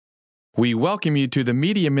We welcome you to the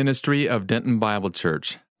media ministry of Denton Bible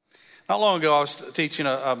Church. Not long ago, I was teaching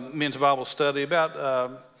a men's Bible study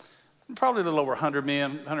about probably a little over 100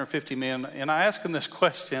 men, 150 men, and I asked them this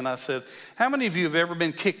question. I said, how many of you have ever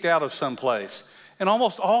been kicked out of someplace? And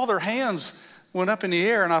almost all their hands went up in the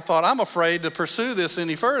air, and I thought, I'm afraid to pursue this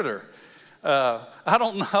any further. I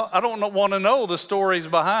don't want to know the stories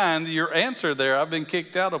behind your answer there. I've been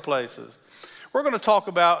kicked out of places. We're going to talk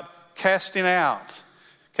about casting out.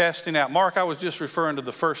 Casting out. Mark, I was just referring to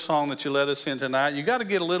the first song that you led us in tonight. You got to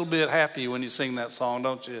get a little bit happy when you sing that song,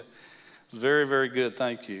 don't you? It's very, very good.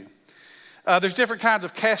 Thank you. There's different kinds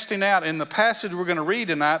of casting out. In the passage we're going to read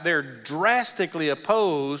tonight, they're drastically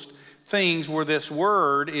opposed things where this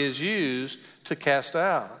word is used to cast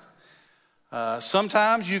out.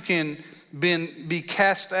 Sometimes you can be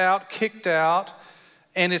cast out, kicked out,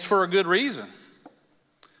 and it's for a good reason.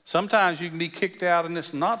 Sometimes you can be kicked out and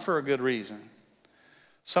it's not for a good reason.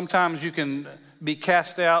 Sometimes you can be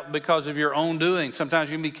cast out because of your own doing.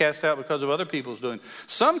 Sometimes you can be cast out because of other people's doing.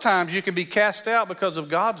 Sometimes you can be cast out because of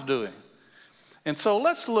God's doing. And so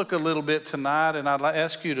let's look a little bit tonight, and I'd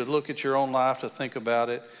ask you to look at your own life, to think about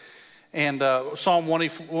it. And Psalm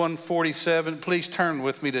 147, please turn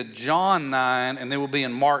with me to John 9, and then we'll be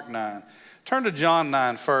in Mark 9. Turn to John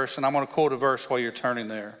 9 first, and I'm going to quote a verse while you're turning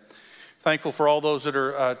there. Thankful for all those that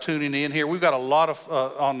are tuning in here. We've got a lot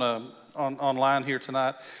of online here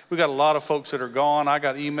tonight. We've got a lot of folks that are gone. I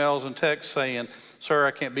got emails and texts saying, sir,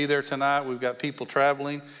 I can't be there tonight. We've got people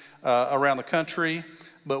traveling around the country,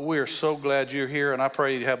 but we are so glad you're here, and I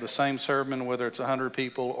pray you have the same sermon, whether it's 100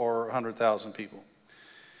 people or 100,000 people.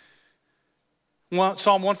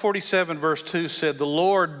 Psalm 147 verse 2 said, the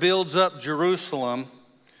Lord builds up Jerusalem.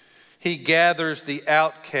 He gathers the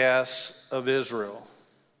outcasts of Israel.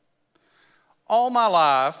 All my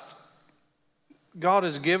life, God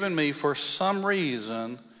has given me, for some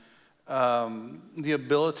reason, the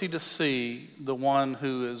ability to see the one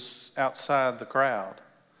who is outside the crowd.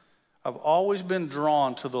 I've always been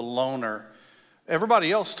drawn to the loner.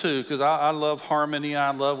 Everybody else too, because I love harmony.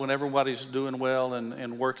 I love when everybody's doing well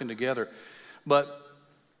and working together. But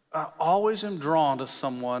I always am drawn to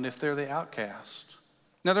someone if they're the outcast.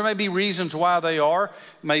 Now, there may be reasons why they are.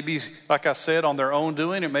 Maybe, like I said, on their own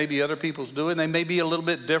doing. It may be other people's doing. They may be a little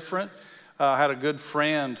bit different. I had a good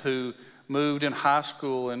friend who moved in high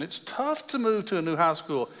school, and it's tough to move to a new high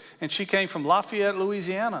school. And she came from Lafayette,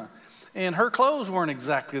 Louisiana, and her clothes weren't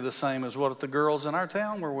exactly the same as what the girls in our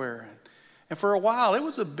town were wearing. And for a while, it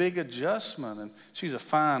was a big adjustment, and she's a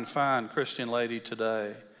fine, fine Christian lady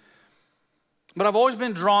today. But I've always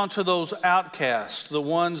been drawn to those outcasts, the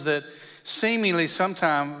ones that seemingly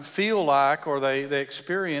sometimes feel like, or they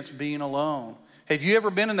experience being alone. Have you ever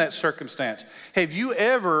been in that circumstance? Have you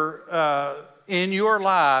ever, in your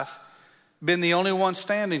life, been the only one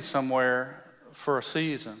standing somewhere for a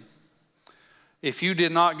season? If you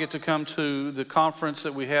did not get to come to the conference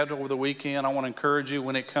that we had over the weekend, I want to encourage you,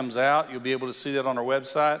 when it comes out, you'll be able to see that on our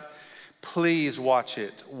website. Please watch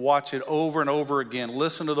it. Watch it over and over again.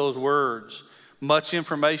 Listen to those words. Much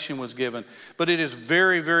information was given. But it is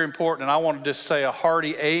very, very important, and I want to just say a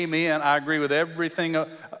hearty amen. I agree with everything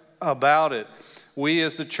about it. We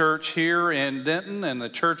as the church here in Denton and the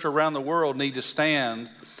church around the world need to stand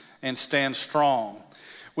and stand strong.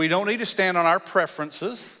 We don't need to stand on our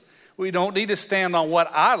preferences. We don't need to stand on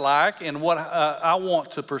what I like and what I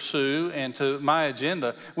want to pursue and to my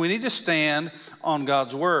agenda. We need to stand on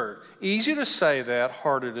God's word. Easy to say that,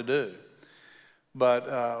 harder to do. But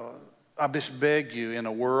I just beg you, in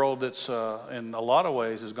a world that's in a lot of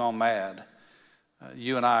ways has gone mad,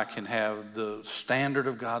 you and I can have the standard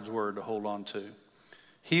of God's word to hold on to.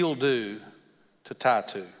 He'll do to tie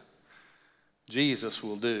to. Jesus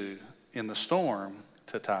will do in the storm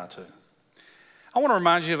to tie to. I want to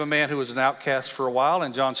remind you of a man who was an outcast for a while.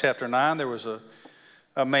 In John chapter 9, there was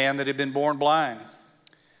a man that had been born blind.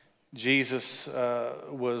 Jesus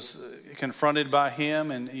was confronted by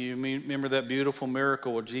him, and you remember that beautiful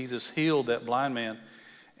miracle where Jesus healed that blind man.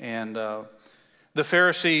 And the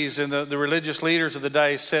Pharisees and the religious leaders of the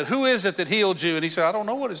day said, who is it that healed you? And he said, I don't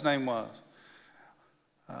know what his name was.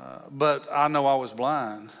 But I know I was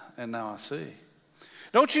blind, and now I see.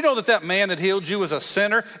 Don't you know that man that healed you was a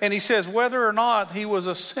sinner? And he says, whether or not he was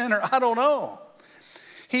a sinner, I don't know.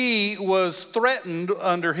 He was threatened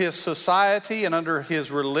under his society and under his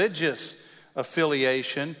religious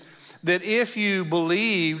affiliation that if you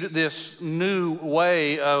believed this new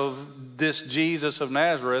way of this Jesus of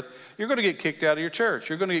Nazareth, you're going to get kicked out of your church.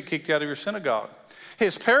 You're going to get kicked out of your synagogue.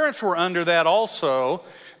 His parents were under that also.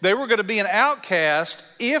 They were going to be an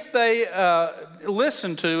outcast if they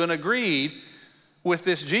listened to and agreed with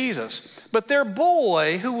this Jesus. But their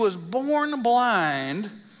boy, who was born blind,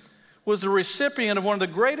 was the recipient of one of the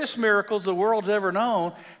greatest miracles the world's ever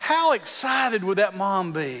known. How excited would that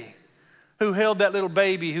mom be who held that little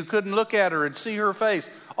baby, who couldn't look at her and see her face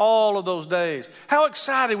all of those days? How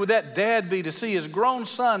excited would that dad be to see his grown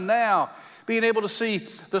son now being able to see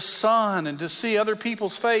the sun and to see other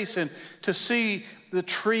people's face and to see the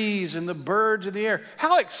trees and the birds of the air?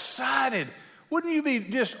 How excited. Wouldn't you be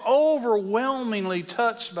just overwhelmingly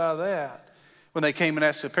touched by that? When they came and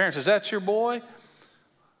asked the parents, is that your boy?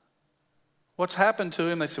 What's happened to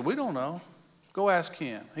him? They said, we don't know. Go ask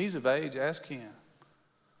him. He's of age, ask him.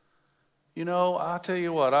 You know, I'll tell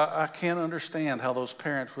you what, I can't understand how those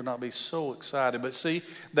parents would not be so excited. But see,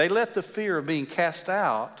 they let the fear of being cast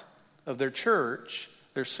out of their church,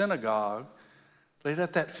 their synagogue, they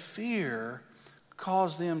let that fear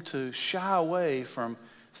cause them to shy away from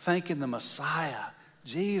thanking the Messiah,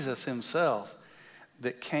 Jesus himself,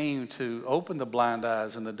 that came to open the blind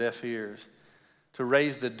eyes and the deaf ears, to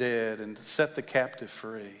raise the dead and to set the captive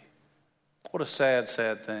free. What a sad,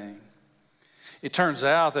 sad thing. It turns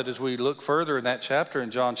out that as we look further in that chapter, in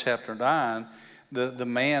John chapter 9, the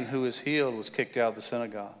man who was healed was kicked out of the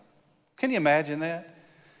synagogue. Can you imagine that?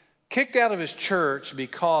 Kicked out of his church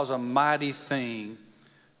because a mighty thing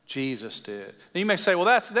Jesus did. Now you may say, well,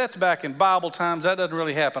 that's back in Bible times. That doesn't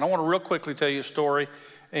really happen. I want to real quickly tell you a story,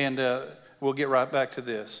 and we'll get right back to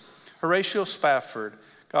this. Horatio Spafford,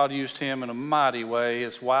 God used him in a mighty way.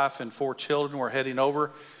 His wife and 4 children were heading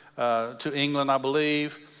over to England, I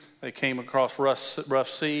believe. They came across rough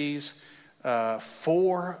seas.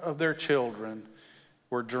 4 of their children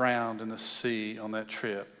were drowned in the sea on that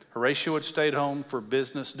trip. Horatio had stayed home for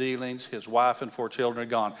business dealings. His wife and 4 children had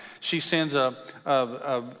gone. She sends a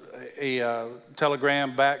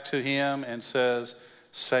telegram back to him and says,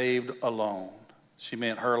 saved alone. She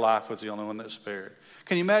meant her life was the only one that was spared.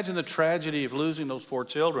 Can you imagine the tragedy of losing those 4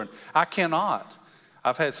 children? I cannot.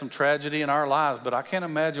 I've had some tragedy in our lives, but I can't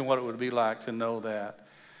imagine what it would be like to know that.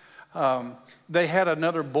 They had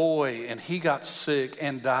another boy, and he got sick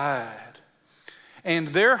and died. And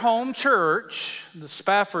their home church, the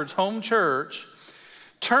Spafford's home church,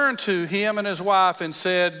 turned to him and his wife and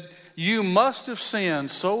said, you must have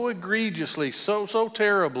sinned so egregiously, so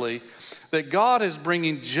terribly, that God is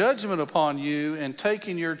bringing judgment upon you and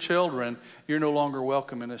taking your children. You're no longer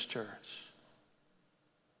welcome in this church.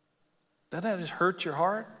 Doesn't that just hurt your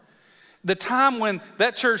heart? The time when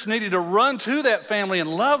that church needed to run to that family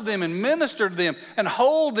and love them and minister to them and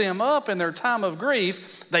hold them up in their time of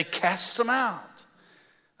grief, they cast them out.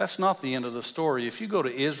 That's not the end of the story. If you go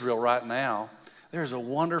to Israel right now, there's a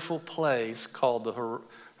wonderful place called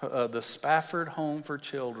the Spafford Home for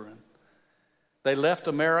Children. They left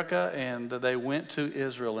America and they went to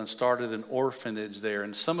Israel and started an orphanage there.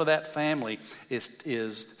 And some of that family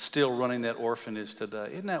is still running that orphanage today.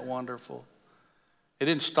 Isn't that wonderful? It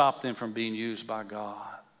didn't stop them from being used by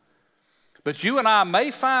God. But you and I may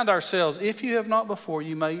find ourselves, if you have not before,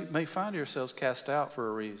 you may find yourselves cast out for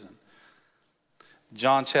a reason.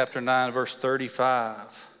 John chapter 9, verse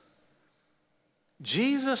 35.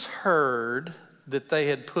 Jesus heard that they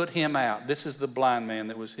had put him out. This is the blind man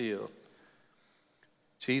that was healed.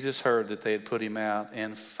 Jesus heard that they had put him out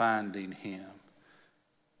and finding him.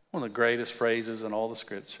 One of the greatest phrases in all the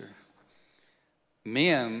scripture.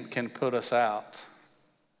 Men can put us out,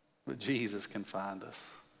 but Jesus can find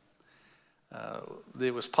us.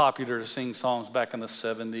 It was popular to sing songs back in the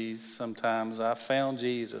 70s sometimes. I found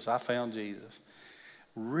Jesus, I found Jesus.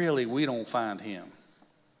 Really, we don't find him.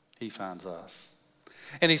 He finds us.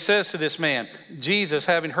 And he says to this man, Jesus,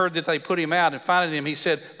 having heard that they put him out and finding him, he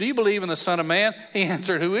said, do you believe in the Son of Man? He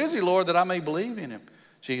answered, who is he, Lord, that I may believe in him?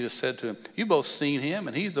 Jesus said to him, you both seen him,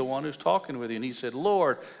 and he's the one who's talking with you. And he said,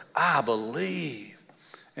 Lord, I believe.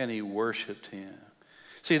 And he worshiped him.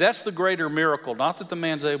 See, that's the greater miracle. Not that the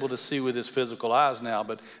man's able to see with his physical eyes now,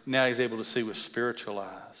 but now he's able to see with spiritual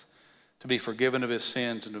eyes, to be forgiven of his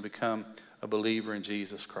sins and to become a believer in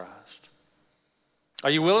Jesus Christ. Are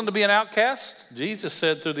you willing to be an outcast? Jesus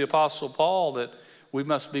said through the Apostle Paul that we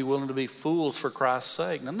must be willing to be fools for Christ's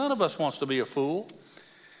sake. Now, none of us wants to be a fool.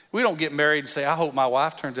 We don't get married and say, I hope my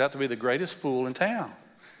wife turns out to be the greatest fool in town.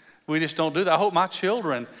 We just don't do that. I hope my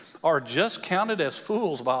children are just counted as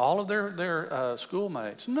fools by all of their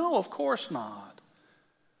schoolmates. No, of course not.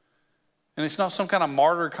 And it's not some kind of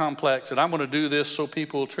martyr complex that I'm going to do this so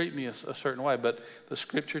people will treat me a certain way. But the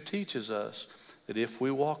scripture teaches us that if we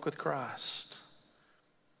walk with Christ,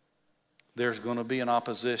 there's going to be an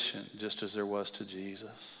opposition just as there was to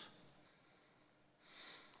Jesus.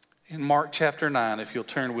 In Mark chapter 9, if you'll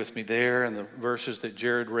turn with me there, and the verses that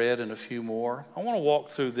Jared read and a few more, I want to walk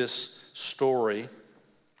through this story.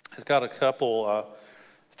 It's got a couple,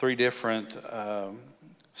 three different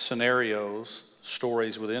scenarios,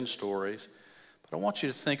 stories within stories. But I want you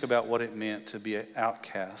to think about what it meant to be an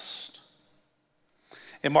outcast.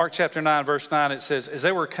 In Mark chapter 9, verse 9, it says, as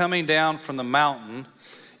they were coming down from the mountain,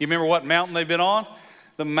 you remember what mountain they've been on?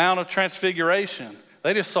 The Mount of Transfiguration.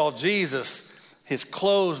 They just saw Jesus, his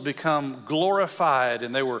clothes become glorified,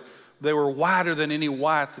 and they were whiter than any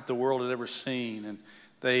white that the world had ever seen. And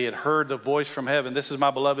they had heard the voice from heaven, this is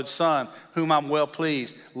my beloved Son, whom I'm well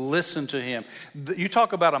pleased. Listen to him. You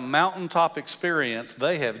talk about a mountaintop experience,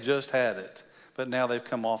 they have just had it. But now they've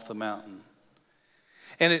come off the mountain.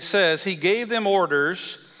 And it says, he gave them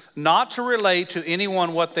orders not to relate to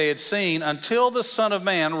anyone what they had seen until the Son of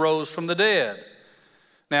Man rose from the dead.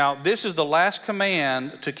 Now, this is the last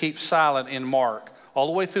command to keep silent in Mark. All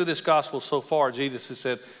the way through this gospel so far, Jesus has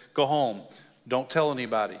said, go home. Don't tell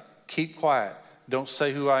anybody. Keep quiet. Don't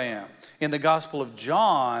say who I am. In the Gospel of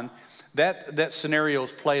John, that scenario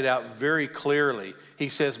is played out very clearly. He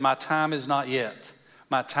says, my time is not yet.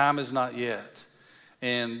 My time is not yet.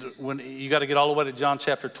 And when you got to get all the way to John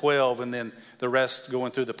chapter 12, and then the rest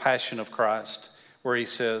going through the passion of Christ, where he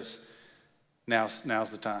says, now's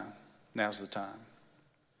the time. Now's the time.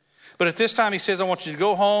 But at this time he says, I want you to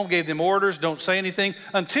go home, gave them orders, don't say anything,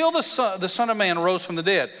 until the Son of Man rose from the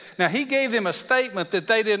dead. Now he gave them a statement that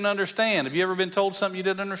they didn't understand. Have you ever been told something you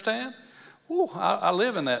didn't understand? Ooh, I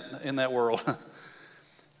live in that world.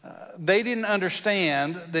 They didn't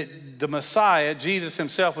understand that the Messiah, Jesus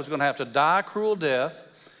himself, was going to have to die a cruel death.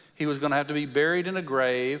 He was going to have to be buried in a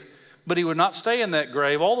grave, but he would not stay in that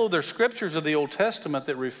grave. Although there are scriptures of the Old Testament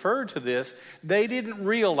that referred to this, they didn't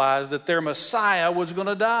realize that their Messiah was going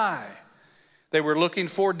to die. They were looking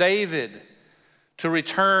for David to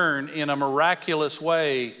return in a miraculous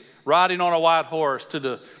way, riding on a white horse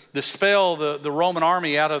to dispel the Roman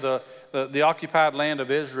army out of the occupied land of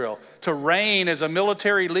Israel, to reign as a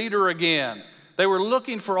military leader again. They were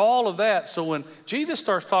looking for all of that. So when Jesus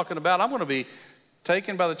starts talking about, I'm going to be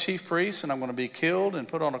taken by the chief priests, and I'm going to be killed and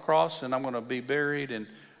put on a cross, and I'm going to be buried, and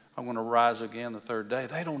I'm going to rise again the third day,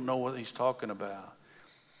 they don't know what he's talking about.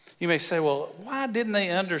 You may say, well, why didn't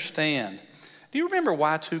they understand? Do you remember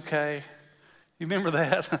Y2K? You remember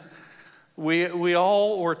that? We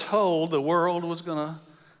all were told the world was going to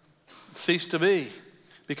cease to be,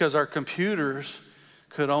 because our computers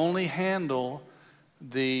could only handle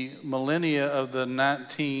the millennia of the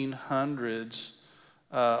 1900s,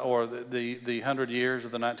 or the 100 years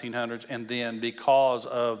of the 1900s, and then because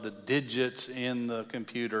of the digits in the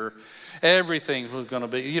computer, everything was going to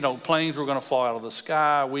be, planes were going to fall out of the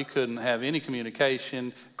sky. We couldn't have any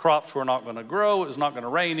communication. Crops were not going to grow. It was not going to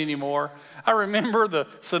rain anymore. I remember the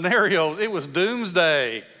scenarios. It was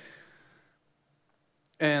doomsday.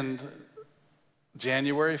 And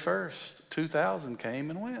January 1st, 2000 came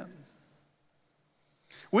and went.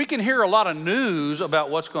 We can hear a lot of news about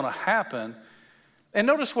what's going to happen. And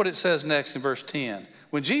notice what it says next in verse 10.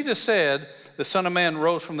 When Jesus said, the Son of Man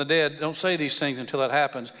rose from the dead, don't say these things until that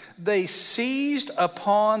happens. They seized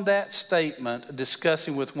upon that statement,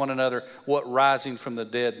 discussing with one another what rising from the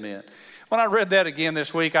dead meant. When I read that again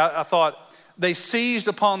this week, I thought, they seized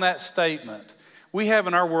upon that statement. We have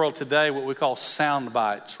in our world today what we call sound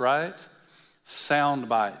bites, right? Sound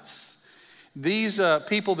bites. These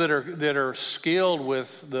people that are skilled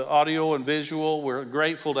with the audio and visual, we're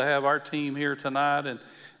grateful to have our team here tonight, and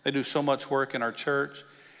they do so much work in our church.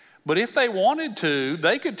 But if they wanted to,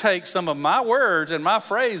 they could take some of my words and my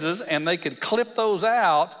phrases, and they could clip those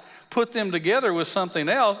out, put them together with something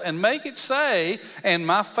else, and make it say, and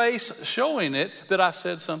my face showing it, that I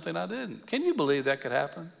said something I didn't. Can you believe that could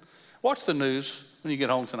happen? Watch the news when you get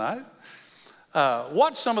home tonight.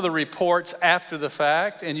 Watch some of the reports after the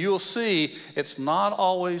fact, and you'll see it's not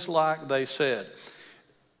always like they said.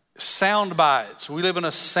 Sound bites. We live in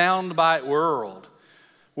a sound bite world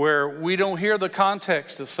where we don't hear the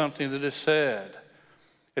context of something that is said.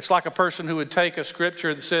 It's like a person who would take a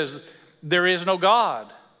scripture that says, there is no God.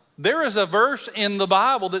 There is a verse in the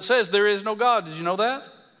Bible that says there is no God. Did you know that?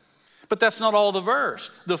 But that's not all the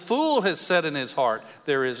verse. The fool has said in his heart,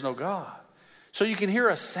 there is no God. So you can hear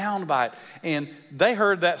a sound bite, and they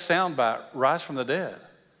heard that sound bite rise from the dead.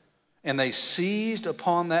 And they seized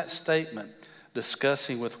upon that statement,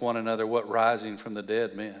 discussing with one another what rising from the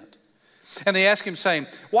dead meant. And they asked him, saying,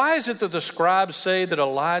 why is it that the scribes say that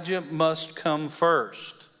Elijah must come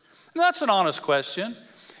first? And that's an honest question.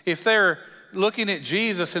 If they're looking at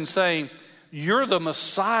Jesus and saying, you're the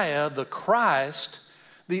Messiah, the Christ,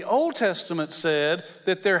 The Old Testament said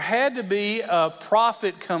that there had to be a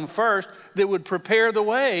prophet come first that would prepare the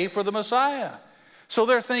way for the Messiah. So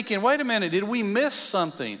they're thinking, wait a minute, did we miss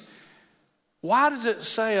something? Why does it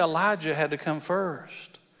say Elijah had to come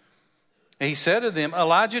first? And he said to them,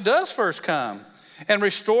 Elijah does first come and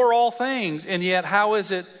restore all things. And yet how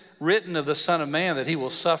is it written of the Son of Man that he will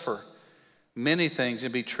suffer many things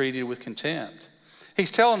and be treated with contempt? He's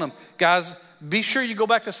telling them, guys, be sure you go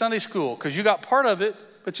back to Sunday school because you got part of it,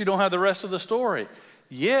 but you don't have the rest of the story.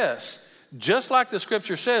 Yes, just like the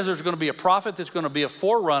scripture says, there's going to be a prophet that's going to be a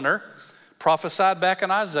forerunner, prophesied back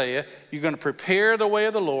in Isaiah. You're going to prepare the way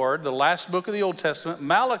of the Lord. The last book of the Old Testament,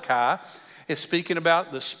 Malachi, is speaking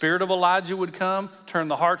about the spirit of Elijah would come, turn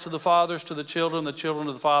the hearts of the fathers to the children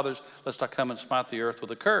of the fathers, lest I come and smite the earth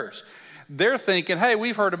with a curse. They're thinking, hey,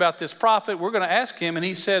 we've heard about this prophet. We're going to ask him. And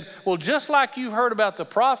he said, well, just like you've heard about the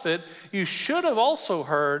prophet, you should have also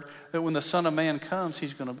heard that when the Son of Man comes,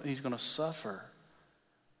 he's going to suffer.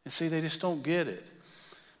 And see, they just don't get it.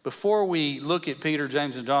 Before we look at Peter,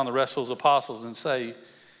 James, and John, the rest of those apostles, and say,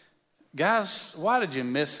 guys, why did you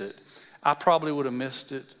miss it? I probably would have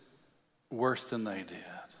missed it worse than they did.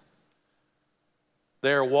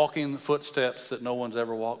 They're walking footsteps that no one's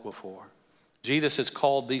ever walked before. Jesus has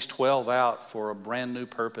called these 12 out for a brand new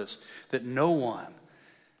purpose that no one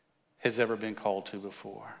has ever been called to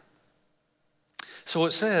before. So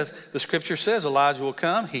it says, the scripture says Elijah will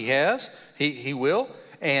come. He has, he will,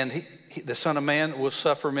 and the Son of Man will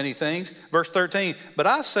suffer many things. Verse 13, but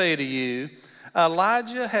I say to you,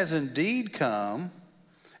 Elijah has indeed come,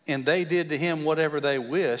 and they did to him whatever they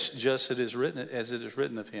wished, just as it is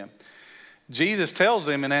written of him. Jesus tells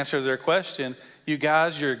them in answer to their question, you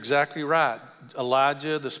guys, you're exactly right.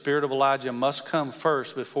 Elijah, the spirit of Elijah must come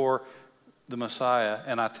first before the Messiah.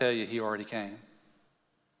 And I tell you, he already came.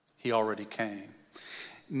 He already came.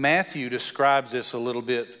 Matthew describes this a little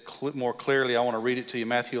bit more clearly. I want to read it to you.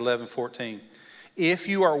 Matthew 11:14. If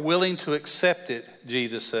you are willing to accept it,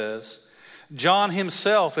 Jesus says, John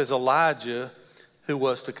himself is Elijah who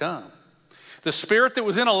was to come. The spirit that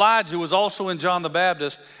was in Elijah was also in John the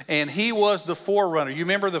Baptist, and he was the forerunner. You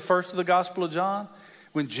remember the first of the Gospel of John?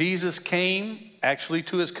 When Jesus came actually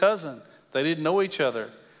to his cousin. They didn't know each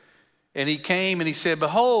other. And he came and he said,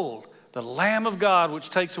 behold, the Lamb of God which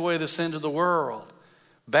takes away the sins of the world,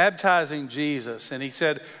 baptizing Jesus. And he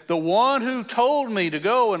said, the one who told me to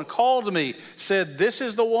go and called me said, this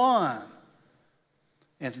is the one.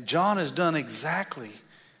 And John has done exactly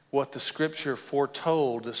what the scripture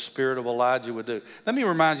foretold the spirit of Elijah would do. Let me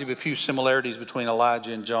remind you of a few similarities between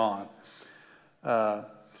Elijah and John.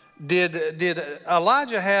 Did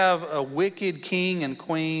Elijah have a wicked king and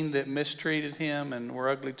queen that mistreated him and were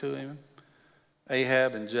ugly to him?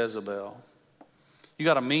 Ahab and Jezebel. You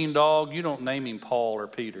got a mean dog, you don't name him Paul or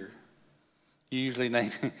Peter. You usually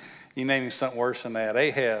name him something worse than that.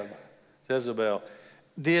 Ahab, Jezebel.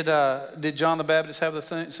 Did John the Baptist have the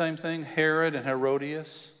same thing? Herod and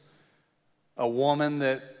Herodias? A woman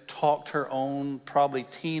that talked her own probably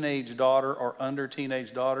teenage daughter or under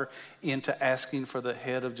teenage daughter into asking for the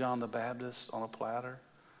head of John the Baptist on a platter.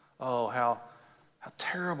 Oh, how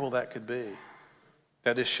terrible that could be.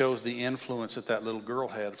 That just shows the influence that little girl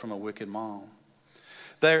had from a wicked mom.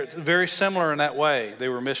 They're very similar in that way. They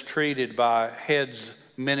were mistreated by heads,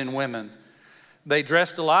 men and women. They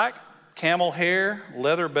dressed alike, camel hair,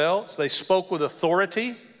 leather belts. They spoke with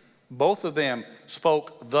authority. Both of them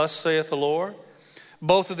spoke, thus saith the Lord.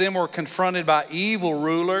 Both of them were confronted by evil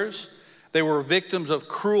rulers. They were victims of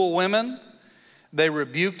cruel women. They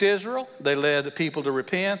rebuked Israel. They led people to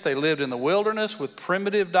repent. They lived in the wilderness with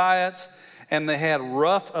primitive diets, and they had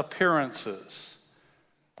rough appearances.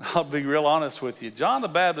 I'll be real honest with you. John the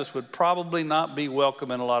Baptist would probably not be welcome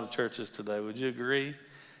in a lot of churches today. Would you agree?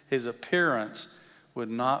 His appearance would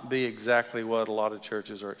not be exactly what a lot of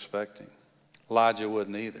churches are expecting. Elijah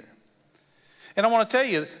wouldn't either. And I want to tell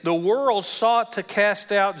you, the world sought to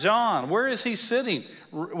cast out John. Where is he sitting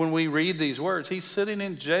when we read these words? He's sitting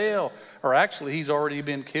in jail, or actually he's already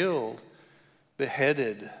been killed,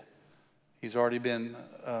 beheaded. He's already been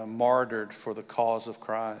martyred for the cause of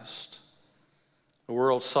Christ. The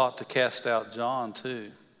world sought to cast out John too.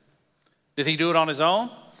 Did he do it on his own?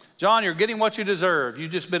 John, you're getting what you deserve.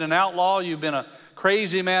 You've just been an outlaw. You've been a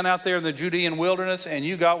crazy man out there in the Judean wilderness, and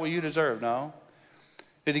you got what you deserve. No.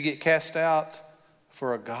 Did he get cast out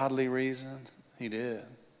for a godly reason? He did.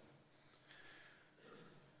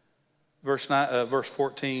 Verse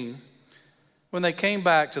 14, when they came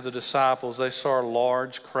back to the disciples, they saw a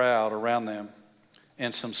large crowd around them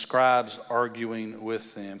and some scribes arguing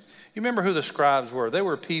with them. You remember who the scribes were? They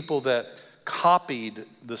were people that copied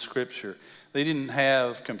the scripture. They didn't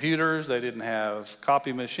have computers. They didn't have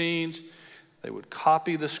copy machines. They would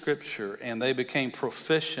copy the scripture, and they became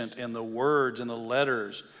proficient in the words and the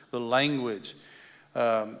letters, the language.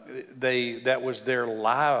 That was their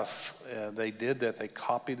life. They did that. They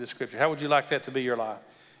copied the scripture. How would you like that to be your life?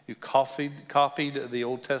 You copied the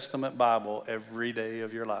Old Testament Bible every day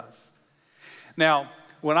of your life. Now,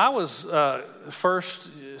 when I was first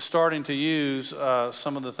starting to use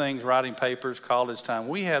some of the things, writing papers, college time,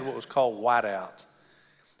 we had what was called whiteout.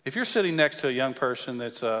 If you're sitting next to a young person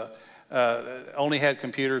that's only had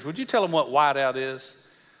computers, would you tell them what whiteout is?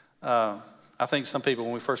 I think some people,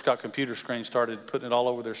 when we first got computer screens, started putting it all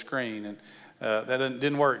over their screen, and that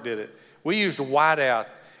didn't work, did it? We used whiteout.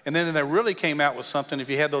 And then they really came out with something. If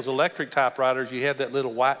you had those electric typewriters, you had that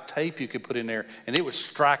little white tape you could put in there, and it would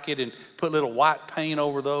strike it and put little white paint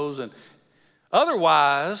over those. And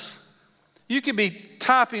otherwise, you could be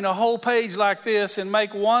typing a whole page like this and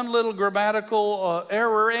make one little grammatical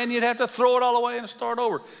error, and you'd have to throw it all away and start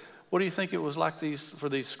over. What do you think it was like for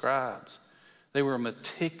these scribes? They were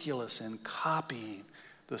meticulous in copying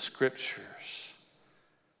the scriptures.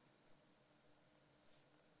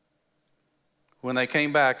 When they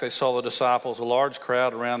came back, they saw the disciples, a large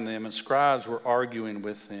crowd around them, and scribes were arguing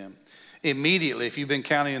with them. Immediately, if you've been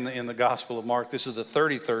counting in the Gospel of Mark, this is the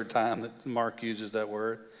 33rd time that Mark uses that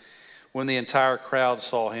word. When the entire crowd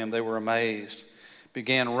saw him, they were amazed,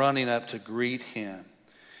 began running up to greet him.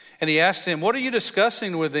 And he asked them, "What are you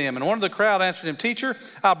discussing with them?" And one of the crowd answered him, "Teacher,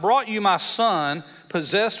 I brought you my son,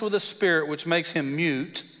 possessed with a spirit which makes him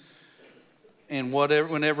mute. And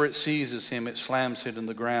whenever it seizes him, it slams him in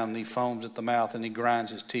the ground, and he foams at the mouth, and he grinds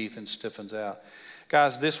his teeth and stiffens out."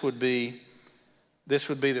 Guys, this would be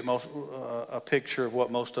a picture of what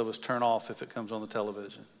most of us turn off if it comes on the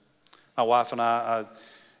television. My wife and I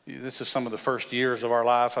this is some of the first years of our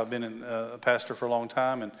life. I've been a pastor for a long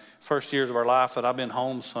time, and first years of our life that I've been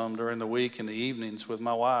home some during the week in the evenings with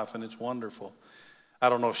my wife, and it's wonderful. I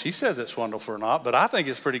don't know if she says it's wonderful or not, but I think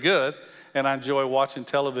it's pretty good. And I enjoy watching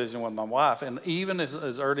television with my wife. And even as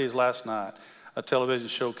early as last night, a television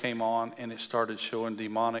show came on and it started showing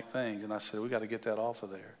demonic things. And I said, we got to get that off of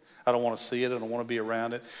there. I don't want to see it. I don't want to be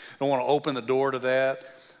around it. I don't want to open the door to that.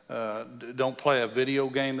 Don't play a video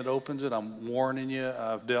game that opens it. I'm warning you.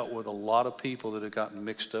 I've dealt with a lot of people that have gotten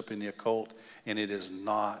mixed up in the occult, and it is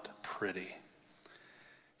not pretty.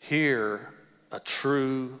 Here, a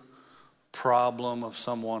true problem of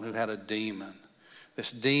someone who had a demon.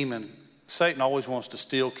 This demon, Satan always wants to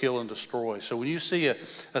steal, kill, and destroy. So when you see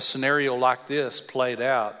a scenario like this played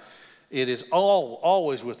out, it is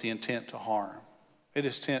always with the intent to harm. It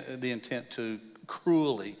is the intent to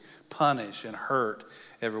cruelly punish and hurt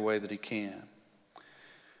every way that he can.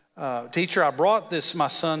 Teacher, I brought my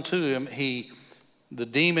son to him. The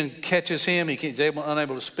demon catches him. He's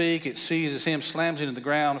unable to speak. It seizes him, slams him to the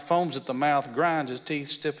ground, foams at the mouth, grinds his teeth,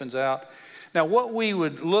 stiffens out. Now, what we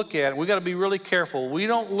would look at, we got to be really careful. We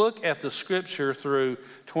don't look at the scripture through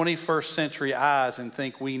 21st century eyes and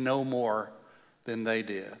think we know more than they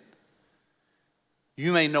did.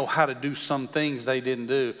 You may know how to do some things they didn't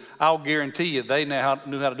do. I'll guarantee you they knew how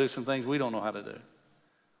to do some things we don't know how to do.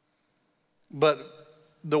 But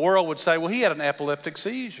the world would say, well, he had an epileptic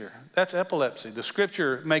seizure. That's epilepsy. The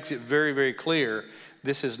scripture makes it very, very clear.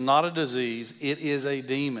 This is not a disease. It is a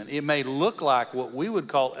demon. It may look like what we would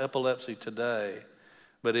call epilepsy today,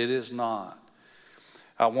 but it is not.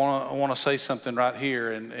 I want to say something right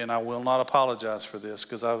here, and I will not apologize for this,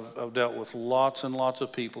 because I've dealt with lots and lots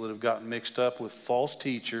of people that have gotten mixed up with false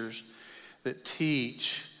teachers that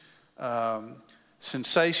teach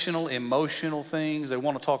sensational, emotional things. They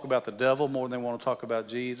want to talk about the devil more than they want to talk about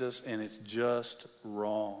Jesus, and it's just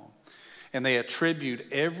wrong. And they attribute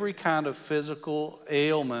every kind of physical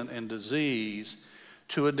ailment and disease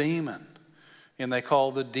to a demon. And they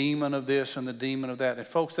call the demon of this and the demon of that. And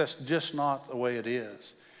folks, that's just not the way it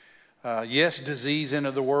is. Yes, disease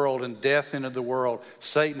entered the world and death entered the world.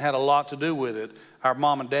 Satan had a lot to do with it. Our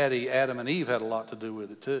mom and daddy, Adam and Eve, had a lot to do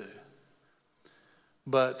with it too.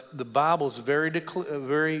 But the Bible's very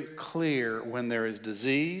clear when there is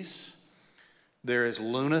disease, there is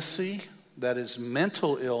lunacy, that is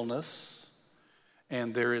mental illness,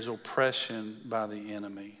 and there is oppression by the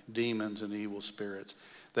enemy, demons and evil spirits.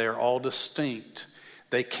 They are all distinct.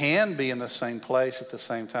 They can be in the same place at the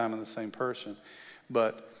same time in the same person.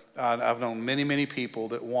 But I've known many, many people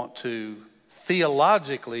that want to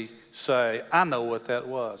theologically say, I know what that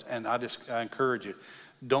was. And I encourage you,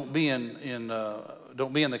 don't be in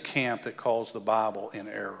the camp that calls the Bible in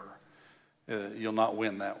error. You'll not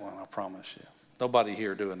win that one, I promise you. Nobody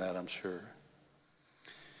here doing that, I'm sure.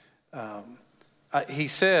 He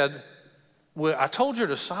said, Well, I told your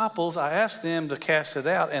disciples, I asked them to cast it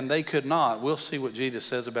out, and they could not. We'll see what Jesus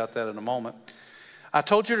says about that in a moment. I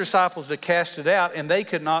told your disciples to cast it out, and they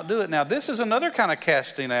could not do it. Now, this is another kind of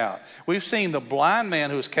casting out. We've seen the blind man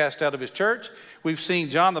who was cast out of his church. We've seen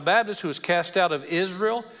John the Baptist who was cast out of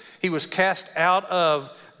Israel. He was cast out of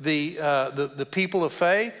the people of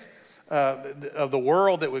faith, of the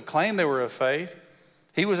world that would claim they were of faith.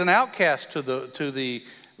 He was an outcast to the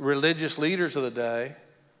religious leaders of the day.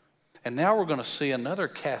 And now we're going to see another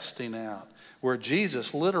casting out where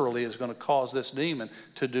Jesus literally is going to cause this demon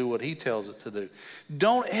to do what he tells it to do.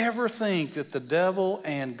 Don't ever think that the devil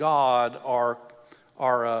and God are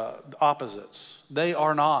opposites. They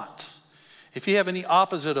are not. If you have any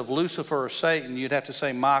opposite of Lucifer or Satan, you'd have to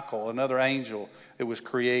say Michael, another angel that was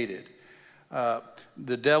created.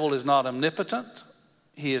 The devil is not omnipotent.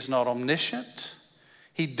 He is not omniscient.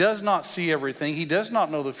 He does not see everything. He does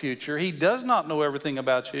not know the future. He does not know everything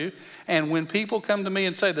about you. And when people come to me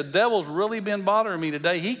and say, the devil's really been bothering me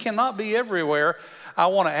today, he cannot be everywhere, I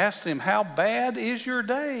want to ask them, how bad is your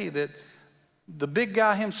day that the big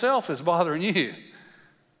guy himself is bothering you?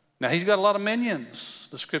 Now, he's got a lot of minions,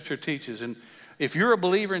 the scripture teaches. And if you're a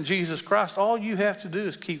believer in Jesus Christ, all you have to do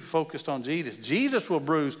is keep focused on Jesus. Jesus will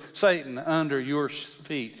bruise Satan under your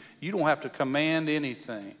feet. You don't have to command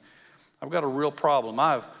anything. I've got a real problem.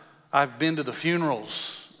 I've been to the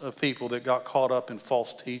funerals of people that got caught up in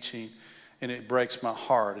false teaching, and it breaks my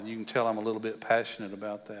heart, and you can tell I'm a little bit passionate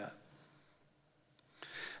about that.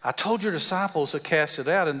 I told your disciples to cast it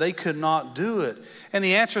out, and they could not do it. And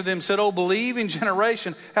he answered them and said, O believing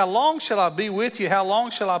generation, how long shall I be with you? How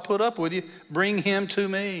long shall I put up with you? Bring him to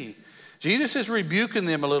me. Jesus is rebuking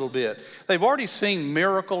them a little bit. They've already seen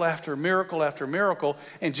miracle after miracle after miracle,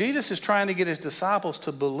 and Jesus is trying to get his disciples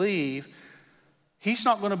to believe he's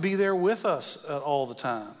not going to be there with us all the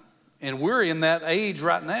time. And we're in that age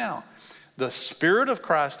right now. The Spirit of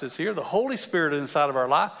Christ is here. The Holy Spirit is inside of our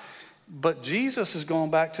life. But Jesus is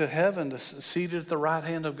going back to heaven, seated at the right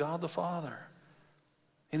hand of God the Father.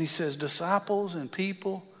 And he says, disciples and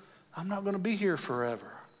people, I'm not going to be here forever.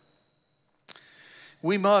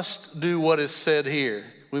 We must do what is said here.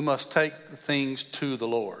 We must take things to the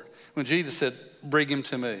Lord. When Jesus said, bring him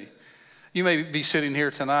to me. You may be sitting here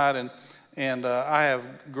tonight, and I have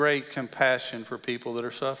great compassion for people that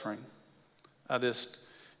are suffering.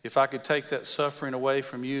 If I could take that suffering away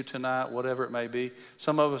from you tonight, whatever it may be.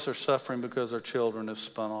 Some of us are suffering because our children have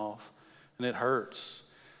spun off, and it hurts.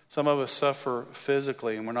 Some of us suffer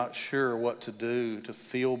physically, and we're not sure what to do to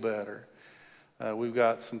feel better. We've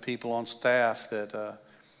got some people on staff that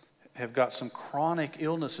have got some chronic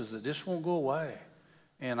illnesses that just won't go away.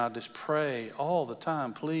 And I just pray all the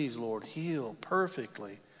time, please, Lord, heal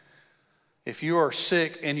perfectly. If you are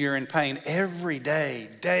sick and you're in pain every day,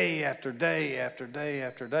 day after day after day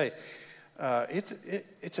after day,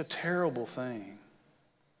 it's a terrible thing.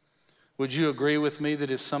 Would you agree with me that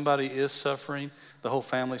if somebody is suffering, the whole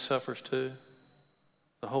family suffers too?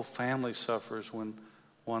 The whole family suffers when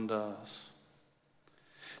one does.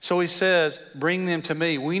 So he says, bring them to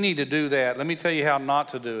me. We need to do that. Let me tell you how not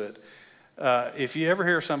to do it. If you ever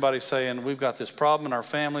hear somebody saying, we've got this problem in our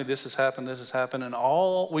family, this has happened, and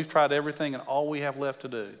we've tried everything, and all we have left to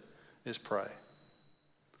do is pray.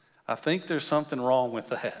 I think there's something wrong with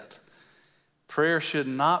that. Prayer should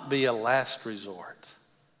not be a last resort.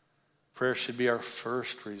 Prayer should be our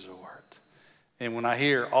first resort. And when I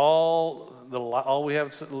hear all we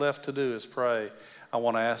have left to do is pray, I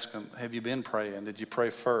want to ask them, have you been praying? Did you pray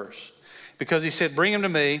first? Because he said, bring him to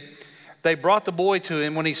me. They brought the boy to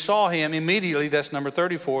him. When he saw him, immediately, that's number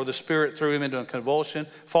 34, the Spirit threw him into a convulsion.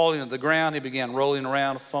 Falling to the ground, he began rolling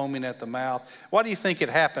around, foaming at the mouth. Why do you think it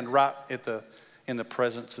happened right in the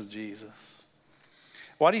presence of Jesus?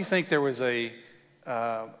 Why do you think there was a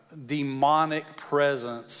demonic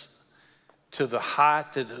presence to the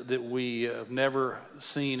height that we have never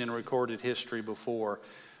seen in recorded history before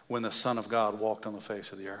when the Son of God walked on the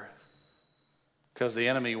face of the earth? Because the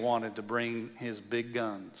enemy wanted to bring his big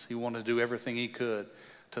guns. He wanted to do everything he could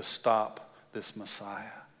to stop this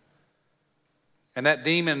Messiah. And that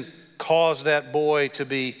demon caused that boy to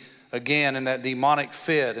be, again, in that demonic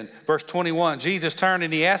fit. In verse 21, Jesus turned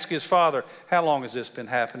and he asked his father, how long has this been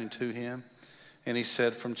happening to him? And he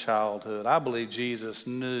said, from childhood. I believe Jesus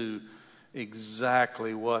knew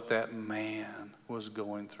exactly what that man was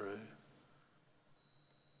going through.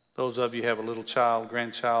 Those of you who have a little child,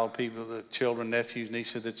 grandchild, people, the children, nephews,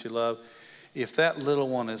 nieces that you love, if that little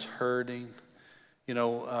one is hurting,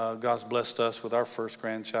 God's blessed us with our first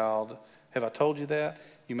grandchild. Have I told you that?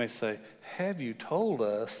 You may say, have you told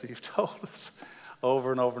us? You've told us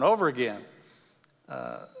over and over and over again.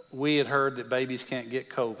 We had heard that babies can't get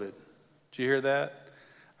COVID. Did you hear that?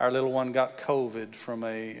 Our little one got COVID from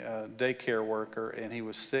a daycare worker, and he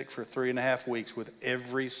was sick for 3.5 weeks with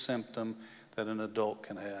every symptom that an adult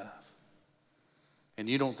can have. And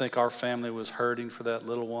you don't think our family was hurting for that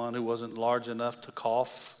little one who wasn't large enough to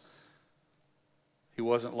cough? He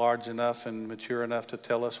wasn't large enough and mature enough to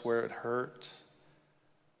tell us where it hurt.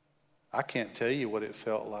 I can't tell you what it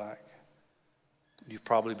felt like. You've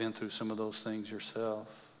probably been through some of those things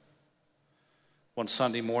yourself. One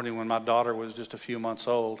Sunday morning when my daughter was just a few months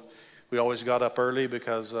old, we always got up early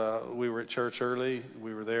because we were at church early.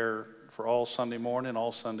 We were there for all Sunday morning,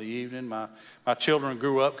 all Sunday evening. My children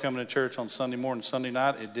grew up coming to church on Sunday morning, Sunday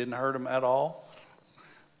night. It didn't hurt them at all.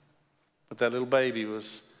 But that little baby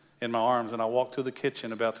was in my arms, and I walked through the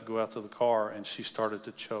kitchen about to go out to the car, and she started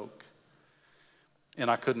to choke.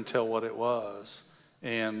 And I couldn't tell what it was.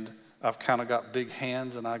 And I've kind of got big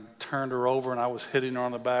hands, and I turned her over, and I was hitting her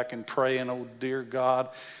on the back and praying, oh, dear God,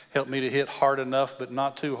 help me to hit hard enough, but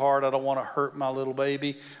not too hard. I don't want to hurt my little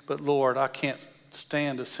baby. But, Lord, I can't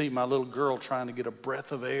stand to see my little girl trying to get a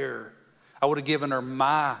breath of air. I would have given her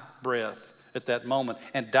my breath at that moment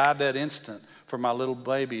and died that instant for my little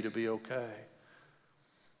baby to be okay.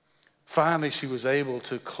 Finally, she was able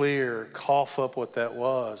to cough up what that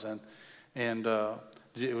was, and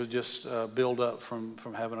it was just build up from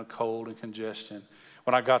having a cold and congestion.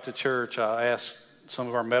 When I got to church, I asked some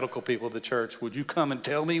of our medical people at the church, would you come and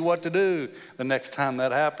tell me what to do the next time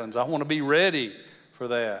that happens? I want to be ready for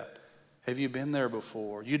that. Have you been there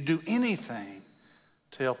before? You'd do anything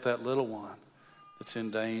to help that little one that's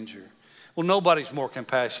in danger. Well, nobody's more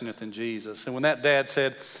compassionate than Jesus. And when that dad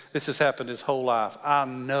said, this has happened his whole life, I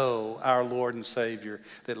know our Lord and Savior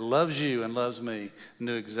that loves you and loves me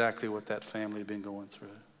knew exactly what that family had been going through.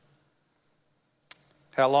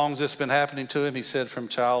 How long has this been happening to him? He said from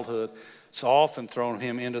childhood. It's often thrown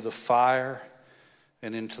him into the fire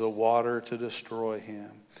and into the water to destroy him.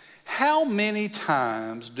 How many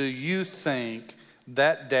times do you think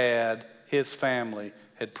that dad, his family,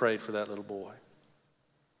 had prayed for that little boy?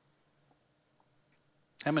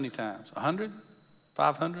 How many times? 100?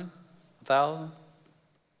 500? 1,000?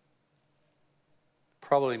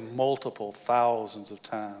 Probably multiple thousands of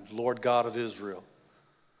times. Lord God of Israel,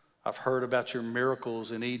 I've heard about your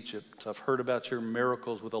miracles in Egypt. I've heard about your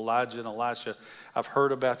miracles with Elijah and Elisha. I've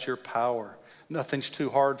heard about your power. Nothing's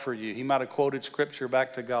too hard for you. He might have quoted scripture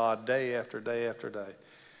back to God day after day after day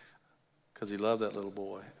because he loved that little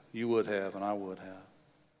boy. You would have, and I would have.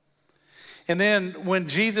 And then when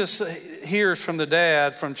Jesus hears from the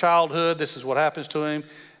dad from childhood, this is what happens to him.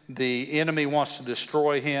 The enemy wants to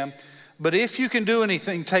destroy him. But if you can do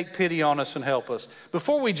anything, take pity on us and help us.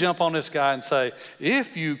 Before we jump on this guy and say,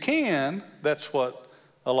 if you can, that's what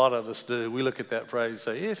a lot of us do. We look at that phrase and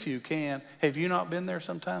say, if you can. Have you not been there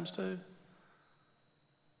sometimes too?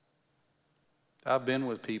 I've been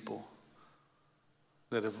with people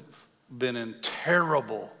that have been in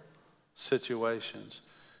terrible situations.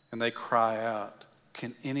 And they cry out,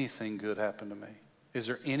 can anything good happen to me? Is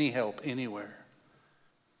there any help anywhere?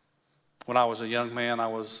 When I was a young man, I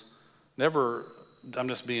was never, I'm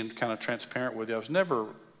just being kind of transparent with you, I was never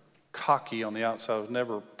cocky on the outside. I was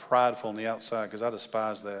never prideful on the outside because I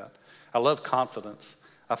despise that. I love confidence.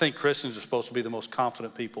 I think Christians are supposed to be the most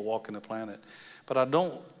confident people walking the planet. But I've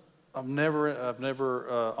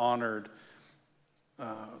never honored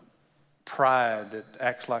pride that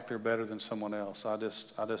acts like they're better than someone else. I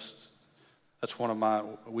just that's one of my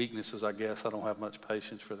weaknesses, I guess. I don't have much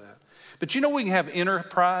patience for that. But you know, we can have inner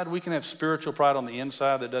pride. We can have spiritual pride on the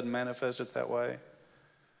inside that doesn't manifest it that way.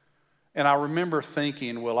 And I remember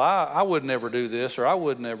thinking, well, I would never do this, or I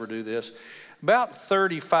would never do this. About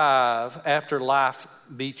 35, after life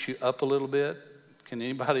beats you up a little bit. Can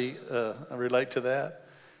anybody relate to that?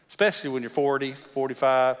 Especially when you're 40,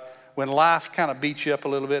 45. When life kind of beats you up a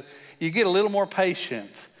little bit, you get a little more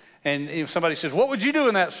patient. And if somebody says, what would you do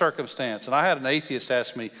in that circumstance? And I had an atheist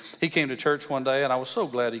ask me, he came to church one day, and I was so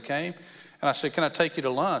glad he came. And I said, can I take you to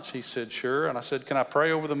lunch? He said, sure. And I said, can I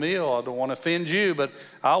pray over the meal? I don't want to offend you, but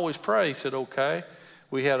I always pray. He said, okay.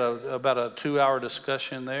 We had about a 2-hour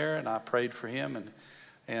discussion there, and I prayed for him.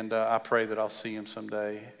 And I pray that I'll see him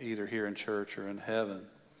someday, either here in church or in heaven.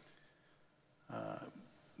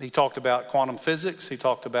 He talked about quantum physics. He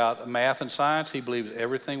talked about math and science. He believed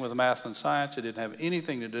everything with math and science. It didn't have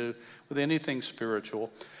anything to do with anything spiritual.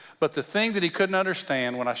 But the thing that he couldn't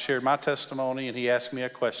understand when I shared my testimony and he asked me a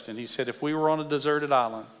question, he said, if we were on a deserted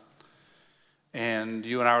island and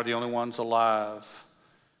you and I are the only ones alive,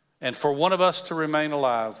 and for one of us to remain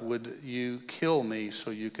alive, would you kill me so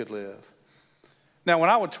you could live? Now, when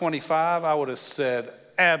I was 25, I would have said,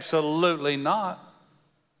 absolutely not.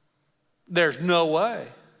 There's no way.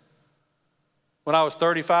 When I was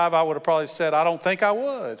 35, I would have probably said, I don't think I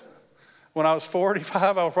would. When I was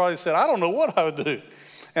 45, I would probably said, I don't know what I would do.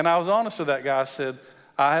 And I was honest with that guy. I said,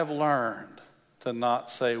 I have learned to not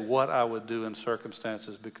say what I would do in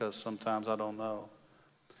circumstances because sometimes I don't know.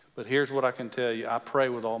 But here's what I can tell you. I pray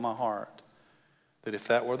with all my heart that if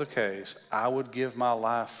that were the case, I would give my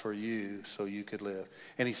life for you so you could live.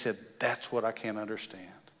 And he said, that's what I can't understand.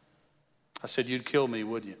 I said, you'd kill me,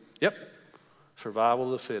 wouldn't you? Yep. Survival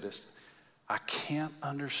of the fittest. I can't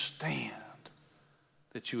understand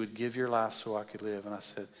that you would give your life so I could live. And I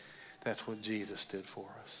said, that's what Jesus did for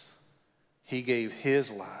us. He gave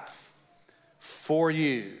his life for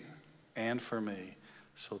you and for me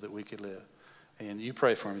so that we could live. And you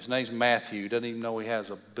pray for him. His name's Matthew. He doesn't even know he has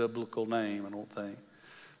a biblical name, I don't think.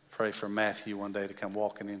 Pray for Matthew one day to come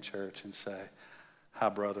walking in church and say, hi,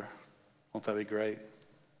 brother. Won't that be great?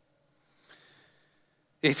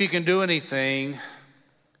 If you can do anything,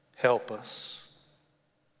 help us.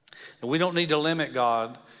 And we don't need to limit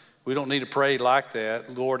God. We don't need to pray like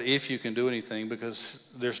that, Lord, if you can do anything,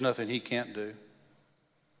 because there's nothing he can't do.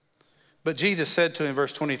 But Jesus said to him,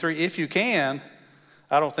 verse 23, if you can.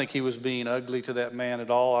 I don't think he was being ugly to that man at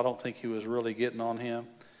all. I don't think he was really getting on him.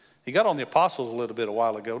 He got on the apostles a little bit a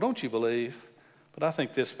while ago, don't you believe? But I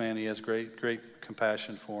think this man, he has great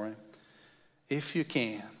compassion for him. If you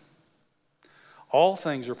can. All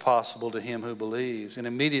things are possible to him who believes. And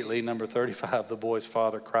immediately, number 35, the boy's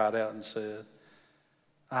father cried out and said,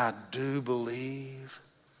 I do believe.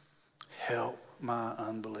 Help my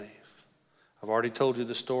unbelief. I've already told you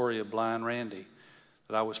the story of blind Randy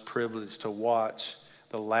that I was privileged to watch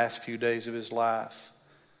the last few days of his life.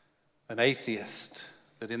 An atheist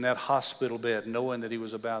that in that hospital bed, knowing that he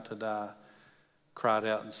was about to die, cried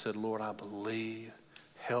out and said, Lord, I believe.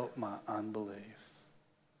 Help my unbelief.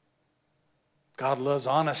 God loves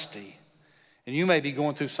honesty. And you may be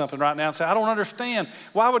going through something right now and say, I don't understand.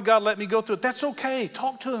 Why would God let me go through it? That's okay.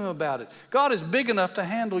 Talk to him about it. God is big enough to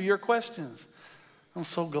handle your questions. I'm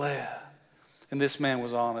so glad. And this man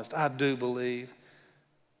was honest. I do believe.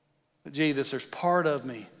 But Jesus, there's part of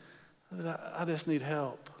me that I just need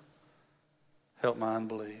help. Help my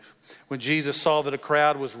unbelief. When Jesus saw that a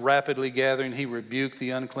crowd was rapidly gathering, he rebuked the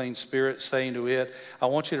unclean spirit, saying to it, I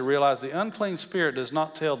want you to realize the unclean spirit does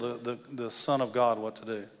not tell the Son of God what to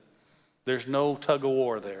do. There's no tug of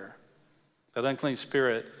war there. That unclean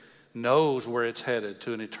spirit knows where it's headed,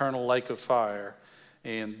 to an eternal lake of fire,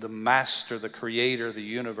 and the master, the creator of the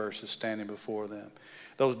universe is standing before them.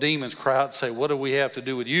 Those demons cry out and say, what do we have to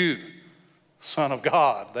do with you, Son of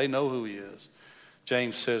God? They know who he is.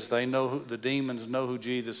 James says the demons know who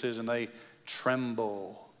Jesus is and they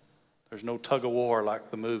tremble. There's no tug of war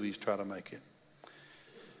like the movies try to make it.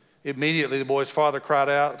 Immediately the boy's father cried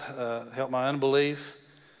out, help my unbelief.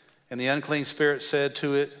 And the unclean spirit said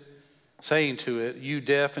to it, saying to it, you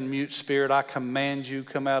deaf and mute spirit, I command you,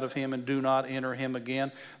 come out of him and do not enter him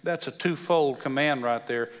again. That's a twofold command right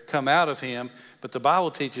there. Come out of him. But the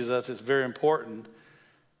Bible teaches us it's very important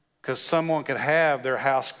because someone could have their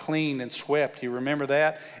house cleaned and swept. You remember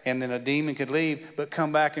that? And then a demon could leave, but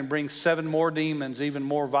come back and bring 7 more demons, even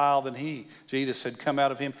more vile than he. Jesus said, come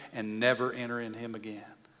out of him and never enter in him again.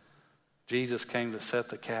 Jesus came to set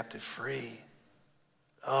the captive free.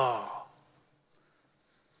 Oh.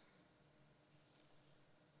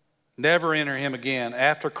 Never enter him again.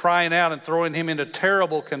 After crying out and throwing him into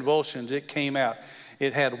terrible convulsions, it came out.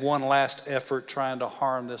 It had one last effort trying to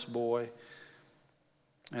harm this boy.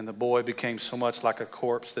 And the boy became so much like a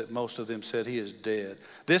corpse that most of them said he is dead.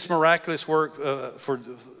 This miraculous work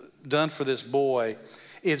done for this boy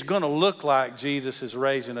is going to look like Jesus is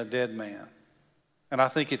raising a dead man. And I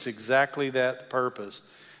think it's exactly that purpose.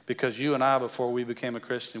 Because you and I, before we became a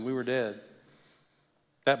Christian, we were dead.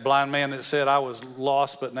 That blind man that said, I was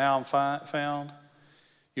lost, but now I'm found.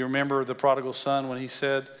 You remember the prodigal son when he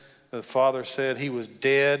said, the father said he was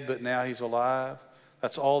dead, but now he's alive.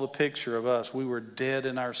 That's all the picture of us. We were dead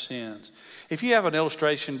in our sins. If you have an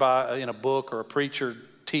illustration in a book or a preacher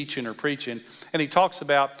teaching or preaching, and he talks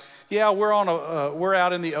about, we're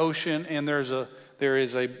out in the ocean and there is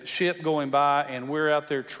a ship going by and we're out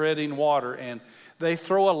there treading water and they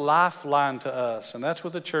throw a lifeline to us, and that's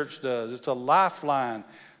what the church does. It's a lifeline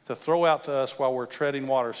to throw out to us while we're treading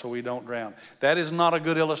water so we don't drown. That is not a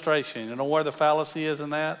good illustration. You know where the fallacy is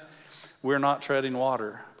in that? We're not treading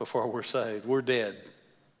water before we're saved. We're dead.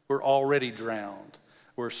 We're already drowned.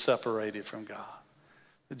 We're separated from God.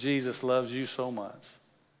 But Jesus loves you so much.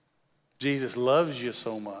 Jesus loves you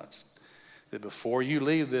so much that before you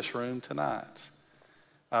leave this room tonight,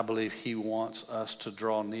 I believe he wants us to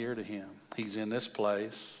draw near to him. He's in this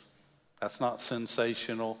place. That's not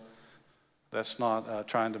sensational That's not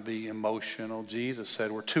trying to be emotional. Jesus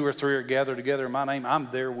said, where 2 or 3 are gathered together in my name, I'm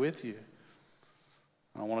there with you.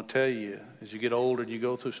 I want to tell you, as you get older and you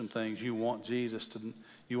go through some things, you want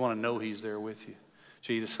you want to know he's there with you.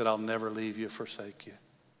 Jesus said, I'll never leave you, forsake you.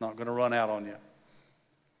 Not going to run out on you.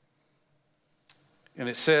 And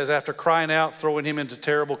it says, after crying out, throwing him into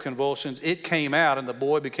terrible convulsions, it came out, and the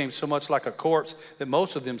boy became so much like a corpse that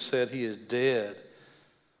most of them said he is dead.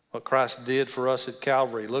 What Christ did for us at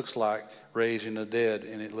Calvary looks like raising the dead,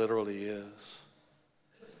 and it literally is.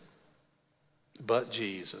 But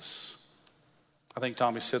Jesus. I think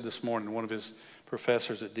Tommy said this morning, one of his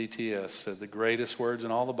professors at DTS said the greatest words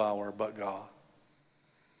in all the Bible are, but God.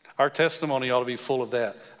 Our testimony ought to be full of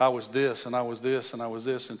that. I was this, and I was this, and I was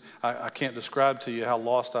this, and I can't describe to you how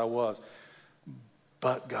lost I was.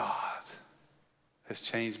 But God has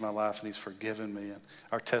changed my life, and he's forgiven me, and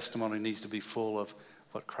our testimony needs to be full of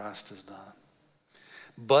what Christ has done.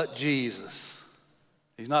 But Jesus,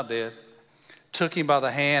 he's not dead, took him by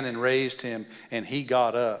the hand and raised him, and he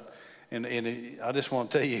got up. And I just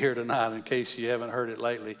want to tell you here tonight, in case you haven't heard it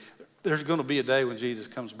lately, there's going to be a day when Jesus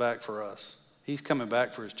comes back for us. He's coming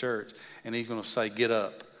back for his church, and he's going to say, get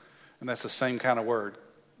up. And that's the same kind of word.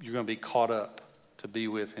 You're going to be caught up to be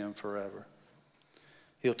with him forever.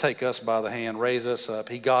 He'll take us by the hand, raise us up.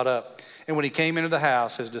 He got up. And when he came into the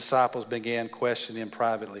house, his disciples began questioning him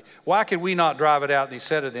privately. Why could we not drive it out? And he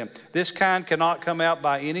said to them, this kind cannot come out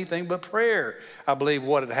by anything but prayer. I believe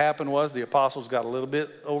what had happened was the apostles got a little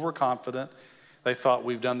bit overconfident. They thought,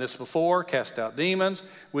 we've done this before, cast out demons,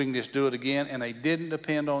 we can just do it again. And they didn't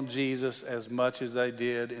depend on Jesus as much as they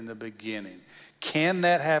did in the beginning. Can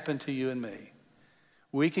that happen to you and me?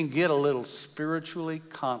 We can get a little spiritually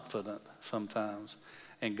confident sometimes.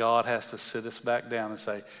 And God has to sit us back down and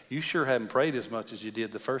say, you sure haven't prayed as much as you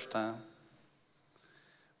did the first time.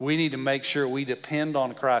 We need to make sure we depend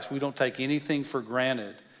on Christ. We don't take anything for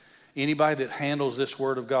granted. Anybody that handles this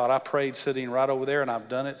word of God, I prayed sitting right over there, and I've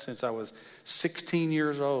done it since I was 16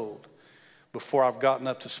 years old, before I've gotten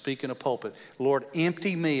up to speak in a pulpit. Lord,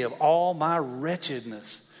 empty me of all my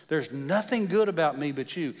wretchedness. There's nothing good about me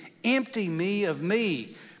but you. Empty me of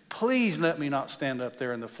me. Please let me not stand up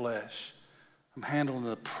there in the flesh. I'm handling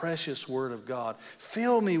the precious word of God.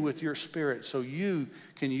 Fill me with your spirit so you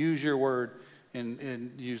can use your word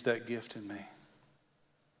and use that gift in me.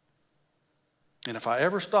 And if I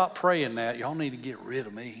ever stop praying that, y'all need to get rid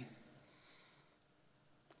of me.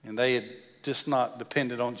 And they had just not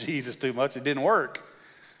depended on Jesus too much. It didn't work.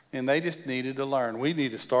 And they just needed to learn. We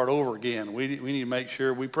need to start over again. We need to make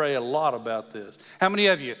sure we pray a lot about this. How many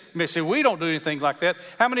of you may say, we don't do anything like that.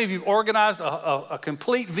 How many of you have organized a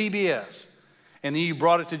complete VBS? And then you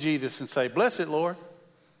brought it to Jesus and say, bless it, Lord.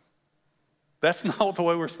 That's not the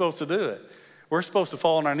way we're supposed to do it. We're supposed to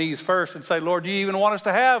fall on our knees first and say, Lord, do you even want us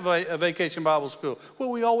to have a vacation Bible school? Well,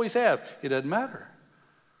 we always have. It doesn't matter.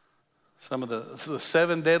 Some of the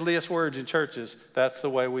 7 deadliest words in churches, that's the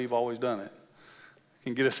way we've always done it. It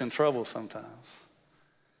can get us in trouble sometimes.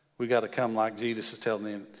 We got to come like Jesus is telling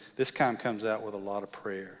them. This kind comes out with a lot of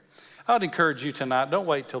prayer. I would encourage you tonight, don't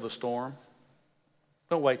wait till the storm.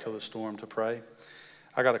 Don't wait till the storm to pray.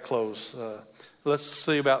 I got to close. Let's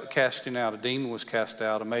see about casting out. A demon was cast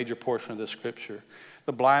out, a major portion of the scripture.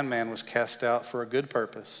 The blind man was cast out for a good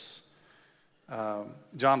purpose.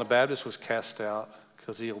 John the Baptist was cast out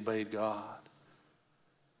because he obeyed God.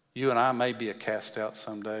 You and I may be a cast out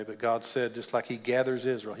someday, but God said just like he gathers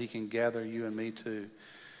Israel, he can gather you and me too.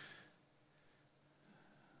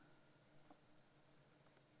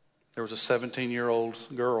 There was a 17-year-old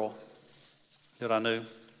girl that I knew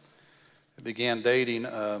that began dating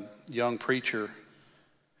a young preacher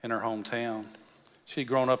in her hometown. She'd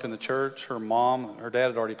grown up in the church. Her dad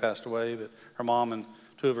had already passed away, but her mom and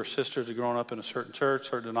 2 of her sisters had grown up in a certain church,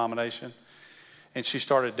 certain denomination. And she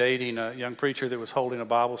started dating a young preacher that was holding a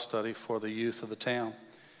Bible study for the youth of the town.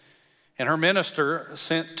 And her minister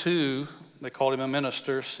sent to, they called him a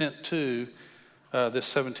minister, sent to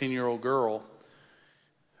this 17-year-old girl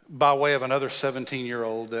by way of another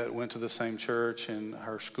 17-year-old that went to the same church and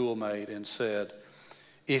her schoolmate, and said,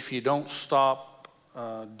 if you don't stop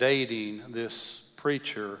dating this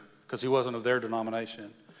preacher, because he wasn't of their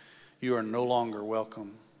denomination, you are no longer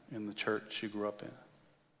welcome in the church you grew up in.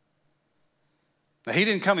 Now, he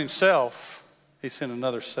didn't come himself. He sent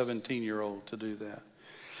another 17-year-old to do that.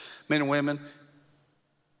 Men and women,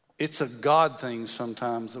 it's a God thing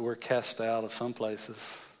sometimes that we're cast out of some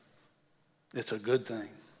places. It's a good thing.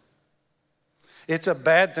 It's a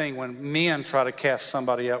bad thing when men try to cast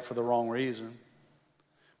somebody out for the wrong reason.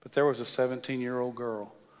 But there was a 17-year-old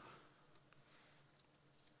girl.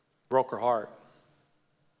 Broke her heart.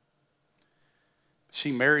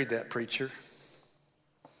 She married that preacher.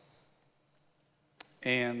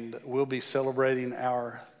 And we'll be celebrating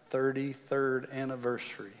our 33rd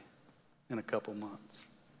anniversary in a couple months.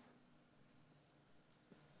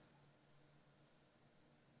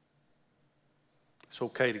 It's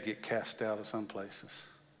okay to get cast out of some places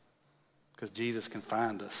because Jesus can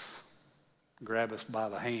find us, grab us by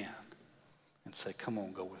the hand, and say, come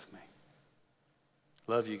on, go with me.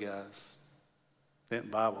 Love you guys. Denton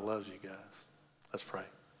Bible loves you guys. Let's pray.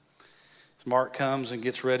 As Mark comes and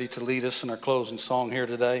gets ready to lead us in our closing song here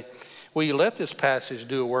today, will you let this passage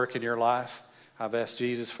do a work in your life? I've asked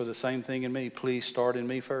Jesus for the same thing in me. Please start in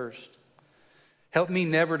me first. Help me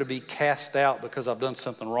never to be cast out because I've done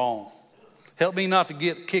something wrong. Help me not to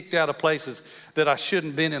get kicked out of places that I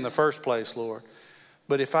shouldn't have been in the first place, Lord.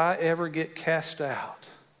 But if I ever get cast out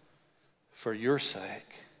for your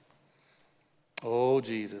sake, oh,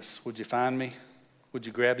 Jesus, would you find me? Would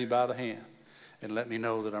you grab me by the hand and let me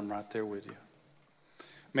know that I'm right there with you?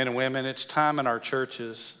 Men and women, it's time in our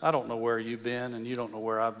churches. I don't know where you've been, and you don't know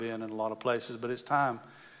where I've been in a lot of places, but it's time.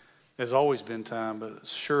 There's always been time, but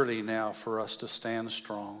surely now for us to stand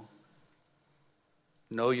strong.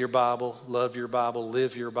 Know your Bible, love your Bible,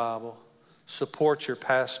 live your Bible. Support your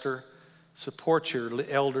pastor. Support your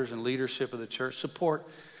elders and leadership of the church. Support,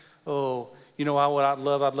 you know what I'd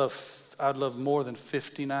love? I'd love more than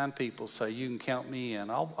 59 people say, you can count me in.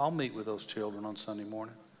 I'll meet with those children on Sunday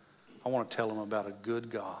morning. I want to tell them about a good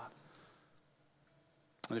God.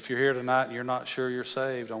 And if you're here tonight and you're not sure you're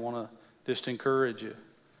saved, I want to just encourage you.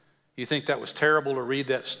 You think that was terrible to read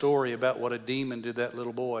that story about what a demon did that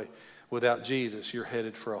little boy. Without Jesus, you're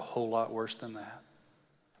headed for a whole lot worse than that.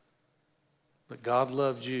 But God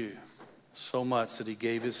loved you so much that he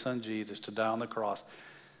gave his son Jesus to die on the cross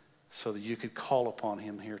so that you could call upon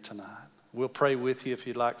him here tonight. We'll pray with you if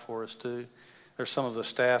you'd like for us to. There's some of the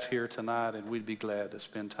staff here tonight, and we'd be glad to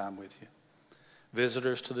spend time with you.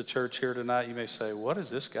 Visitors to the church here tonight, you may say, what is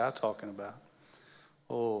this guy talking about?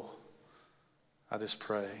 Oh, I just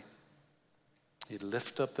pray you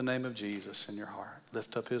lift up the name of Jesus in your heart.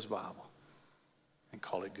 Lift up his Bible and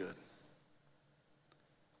call it good.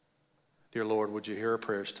 Dear Lord, would you hear our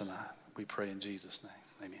prayers tonight? We pray in Jesus'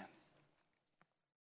 name. Amen.